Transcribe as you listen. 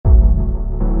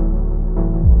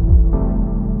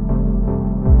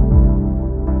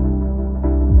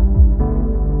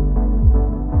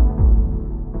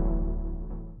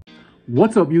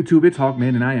What's up YouTube, it's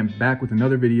Hawkman and I am back with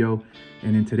another video.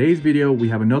 And in today's video, we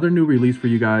have another new release for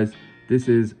you guys. This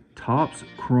is Topps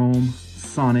Chrome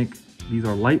Sonic. These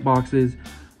are light boxes.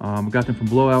 I got them from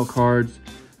Blowout Cards.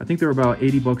 I think they're about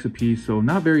 80 bucks a piece, so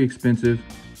not very expensive.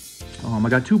 I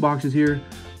got two boxes here.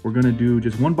 We're gonna do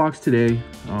just one box today.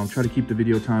 Try to keep the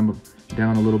video time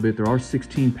down a little bit. There are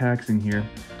 16 packs in here.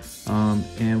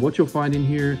 And what you'll find in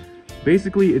here,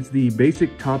 basically it's the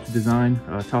basic Topps design,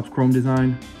 Topps Chrome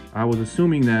design. I was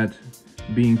assuming that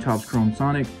being Topps Chrome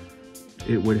Sonic,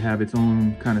 it would have its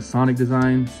own kind of Sonic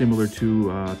design, similar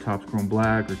to Topps Chrome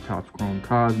Black or Topps Chrome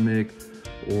Cosmic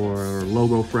or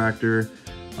Logo Fractor,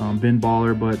 Bin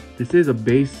Baller, but this is a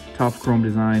base Topps Chrome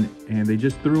design, and they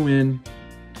just threw in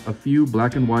a few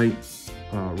black and white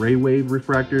ray wave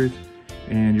refractors,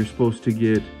 and you're supposed to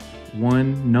get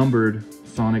one numbered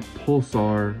Sonic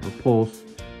Pulsar or Pulse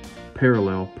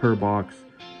parallel per box.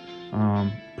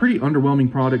 Pretty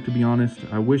underwhelming product, to be honest.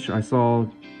 I wish I saw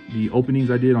the openings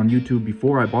I did on YouTube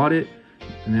before I bought it,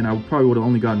 and then I probably would have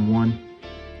only gotten one.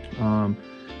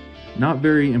 Not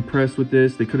very impressed with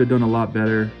this. They could have done a lot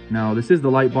better. Now this is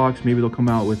the light box. Maybe they'll come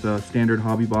out with a standard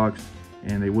hobby box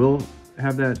and they will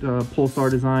have that Pulsar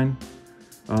design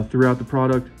throughout the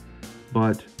product,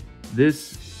 but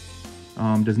this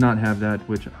does not have that,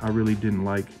 which I really didn't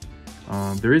like.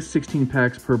 There is 16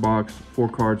 packs per box, 4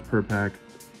 cards per pack.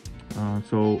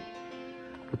 So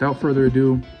without further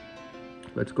ado,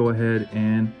 let's go ahead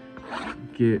and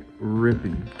get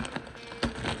ripping.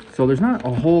 So there's not a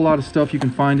whole lot of stuff you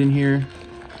can find in here.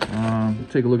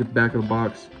 Take a look at the back of the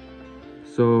box.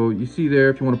 So you see there,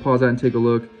 if you want to pause that and take a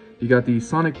look, you got the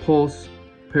Sonic Pulse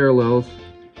parallels,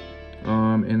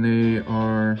 and they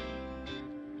are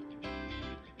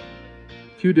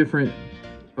a few different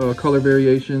color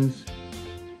variations.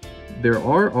 There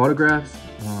are autographs.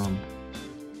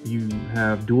 You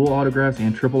have dual autographs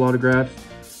and triple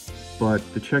autographs, but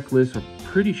the checklists are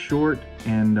pretty short,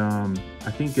 and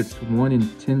I think it's 1 in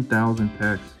 10,000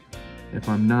 packs, if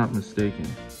I'm not mistaken.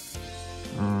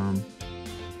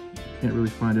 Can't really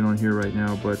find it on here right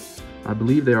now, but I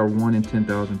believe they are 1 in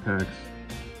 10,000 packs.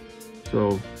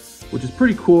 So, which is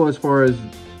pretty cool as far as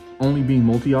only being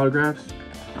multi-autographs,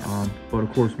 but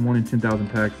of course 1 in 10,000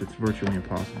 packs, it's virtually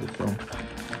impossible. So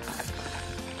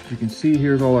you can see,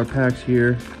 here's all our packs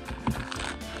here.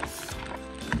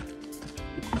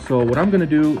 So what I'm gonna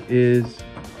do is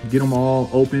get them all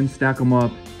open, stack them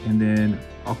up, and then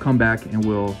I'll come back and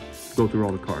we'll go through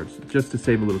all the cards just to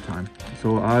save a little time.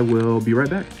 So I will be right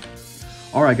back.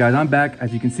 All right guys, I'm back.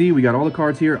 As you can see, we got all the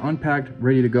cards here unpacked,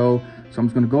 ready to go. So I'm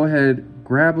just gonna go ahead,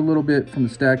 grab a little bit from the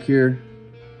stack here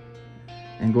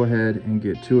and go ahead and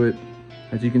get to it.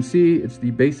 As you can see, it's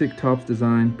the basic Topps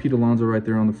design. Pete Alonso right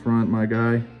there on the front, my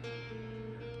guy.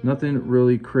 Nothing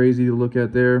really crazy to look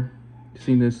at there. You've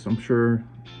seen this, I'm sure,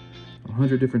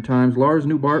 100 different times. Lars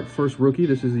Newbart, first rookie.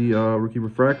 This is the rookie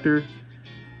refractor.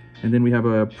 And then we have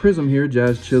a prism here,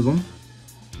 Jazz Chisholm.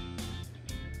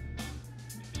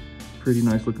 Pretty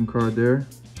nice looking card there.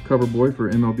 Cover boy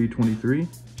for MLB 23.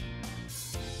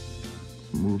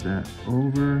 Move that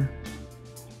over.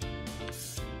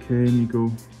 Okay,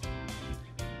 Nico.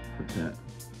 Put that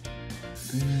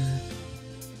there.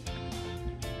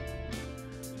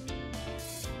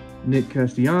 Nick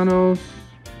Castellanos.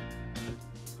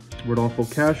 Rodolfo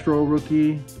Castro,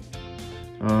 rookie.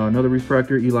 Another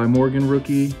refractor, Eli Morgan,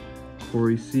 rookie.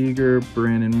 Corey Seager,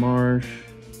 Brandon Marsh,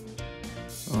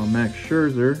 Max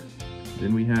Scherzer.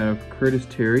 Then we have Curtis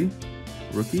Terry,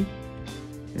 rookie.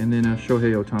 And then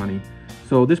Shohei Ohtani.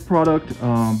 So this product,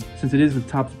 since it is the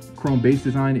Topps Chrome base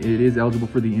design, it is eligible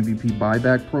for the MVP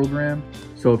buyback program.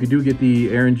 So if you do get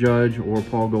the Aaron Judge or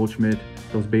Paul Goldschmidt,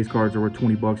 those base cards are worth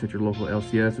 20 bucks at your local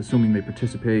LCS, assuming they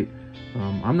participate.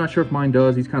 I'm not sure if mine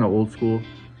does. He's kind of old school,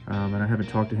 and I haven't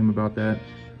talked to him about that.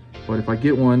 But if I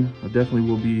get one, I definitely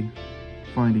will be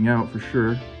finding out for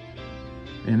sure.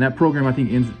 And that program, I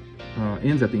think,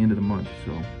 ends at the end of the month.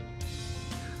 So,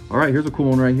 all right, here's a cool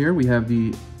one right here. We have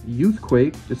the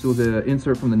Youthquake. This was an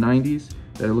insert from the 90s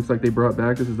that it looks like they brought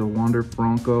back. This is the Wander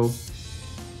Franco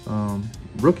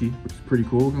rookie, which is pretty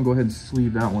cool. We're gonna go ahead and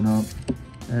sleeve that one up.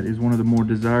 That is one of the more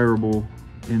desirable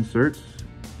inserts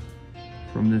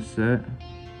from this set.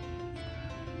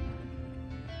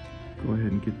 Go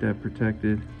ahead and get that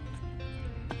protected.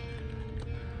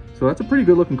 So that's a pretty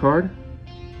good looking card.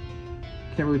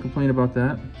 Can't really complain about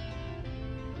that.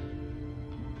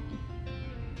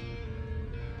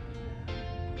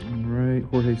 All right,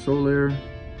 Jorge Soler,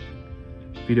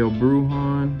 Fidel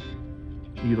Brujan,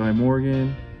 Eli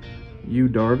Morgan, Yu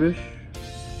Darvish,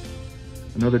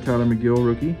 another Tyler McGill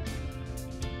rookie,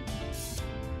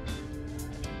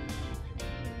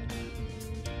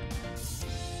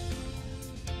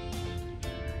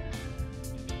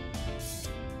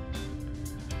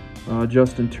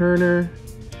 Justin Turner,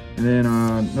 and then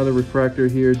another refractor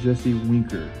here, Jesse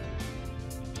Winker.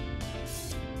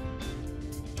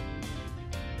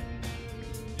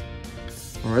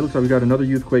 All right, looks like we got another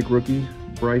Youthquake rookie,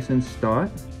 Bryson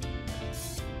Stott.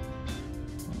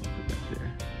 Put that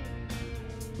there.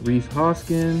 Reese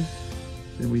Hoskins.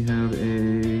 Then we have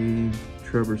a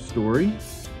Trevor Story.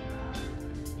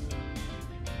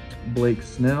 Blake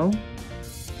Snell.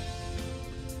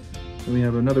 Then we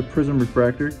have another Prism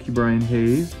refractor, Ke'Bryan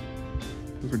Hayes.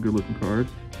 Those are good looking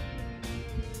cards.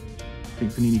 I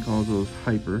think Panini calls those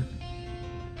hyper.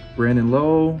 Brandon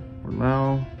Lowe, or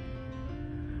Lau.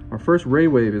 Our first Ray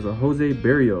Wave is a Jose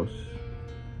Berrios.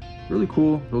 Really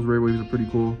cool. Those Ray Waves are pretty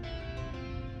cool.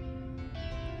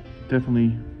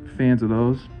 Definitely fans of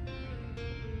those.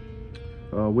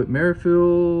 Whit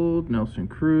Merrifield, Nelson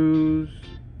Cruz,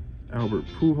 Albert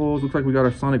Pujols. Looks like we got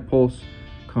our Sonic Pulse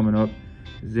coming up.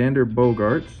 Xander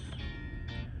Bogaerts.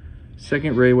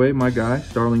 Second Ray Wave, my guy,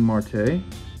 Starling Marte.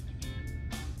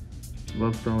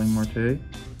 Love Starling Marte.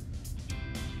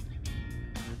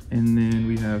 And then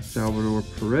we have Salvador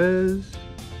Perez,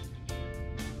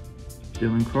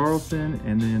 Dylan Carlson,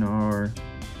 and then our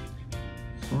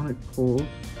Sonic Pulse.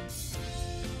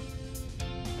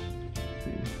 Let's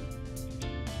see.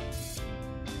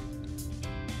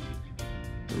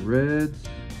 The Reds,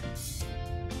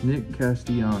 Nick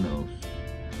Castellanos.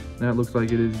 That looks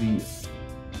like it is the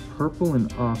purple and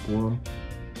aqua,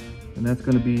 and that's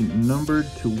going to be numbered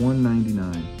to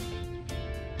 199.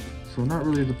 So not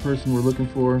really the person we're looking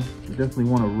for. We definitely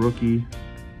want a rookie,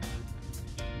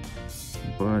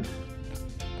 but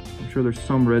I'm sure there's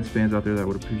some Reds fans out there that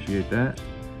would appreciate that.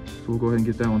 So we'll go ahead and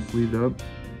get that one sleeved up.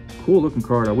 Cool looking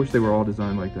card. I wish they were all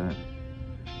designed like that.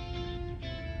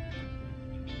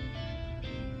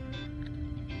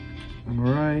 All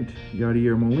right,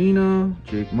 Yadier Molina,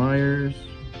 Jake Myers.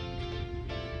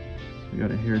 We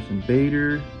got a Harrison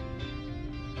Bader,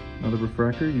 another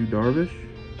refractor, Yu Darvish.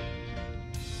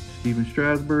 Steven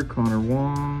Strasburg, Connor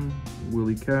Wong,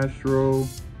 Willie Castro,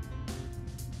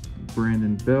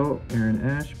 Brandon Belt, Aaron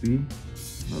Ashby,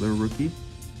 another rookie,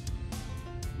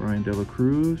 Brian De La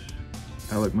Cruz,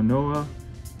 Alek Manoah,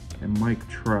 and Mike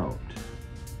Trout.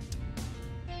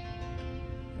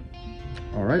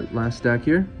 All right, last stack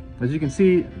here. As you can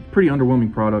see, pretty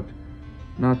underwhelming product.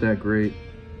 Not that great.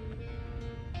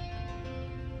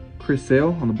 Chris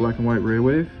Sale on the black and white Ray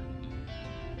Wave.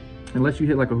 Unless you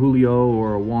hit like a Julio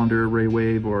or a Wander Ray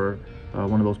Wave or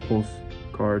one of those Pulse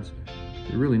cards,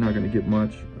 you're really not going to get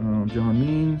much. John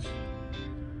Means,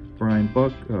 Byron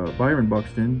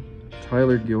Buxton,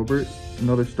 Tyler Gilbert,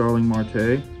 another Starling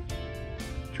Marte,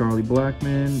 Charlie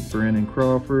Blackmon, Brandon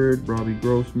Crawford, Robbie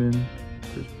Grossman,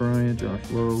 Chris Bryant, Josh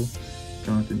Lowe,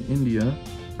 Jonathan India,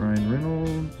 Brian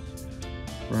Reynolds,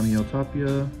 Ramiel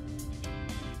Tapia,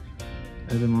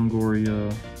 Evan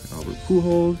Longoria, Albert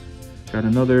Pujols. Got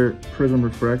another Prism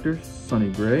refractor,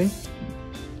 Sonny Gray,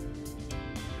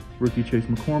 rookie Chase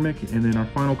McCormick, and then our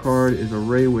final card is a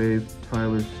Ray Wave,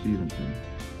 Tyler Stevenson.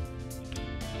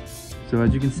 So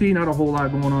as you can see, not a whole lot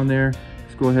going on there.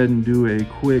 Let's go ahead and do a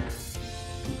quick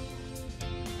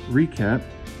recap.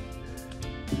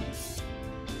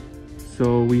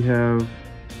 So we have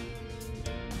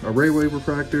our Ray Wave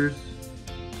refractors,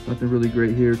 nothing really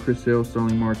great here. Chris Sale,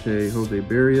 Starling Marte, Jose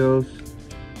Berrios.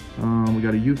 We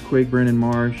got a Youthquake, Brandon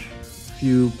Marsh, a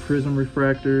few Prism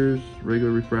refractors,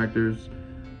 regular refractors,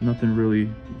 nothing really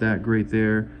that great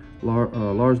there.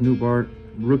 Lars Newbart,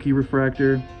 rookie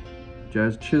refractor,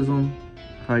 Jazz Chisholm,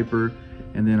 hyper,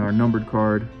 and then our numbered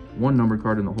card, one numbered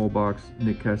card in the whole box,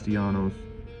 Nick Castellanos,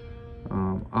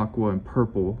 aqua and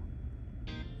purple,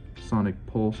 Sonic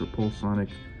Pulse or Pulse Sonic,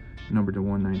 numbered to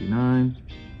 199.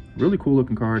 Really cool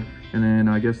looking card. And then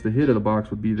I guess the hit of the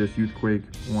box would be this Youthquake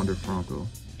Wander Franco.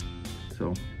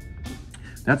 So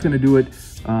that's going to do it.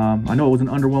 I know it was an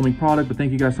underwhelming product, but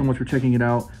thank you guys so much for checking it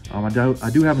out. I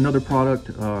do have another product,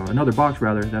 another box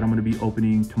rather, that I'm going to be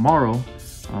opening tomorrow,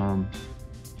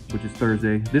 which is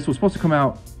Thursday. This was supposed to come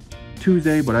out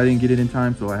Tuesday, but I didn't get it in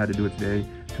time, so I had to do it today.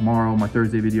 Tomorrow, my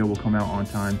Thursday video will come out on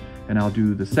time, and I'll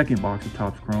do the second box of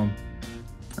Topps Chrome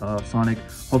Sonic.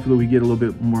 Hopefully we get a little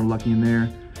bit more lucky in there.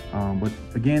 But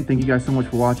again, thank you guys so much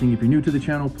for watching. If you're new to the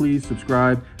channel, please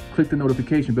subscribe, click the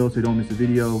notification bell so you don't miss a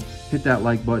video, hit that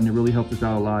like button, it really helps us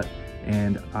out a lot,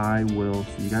 and I will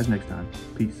see you guys next time.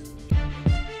 Peace.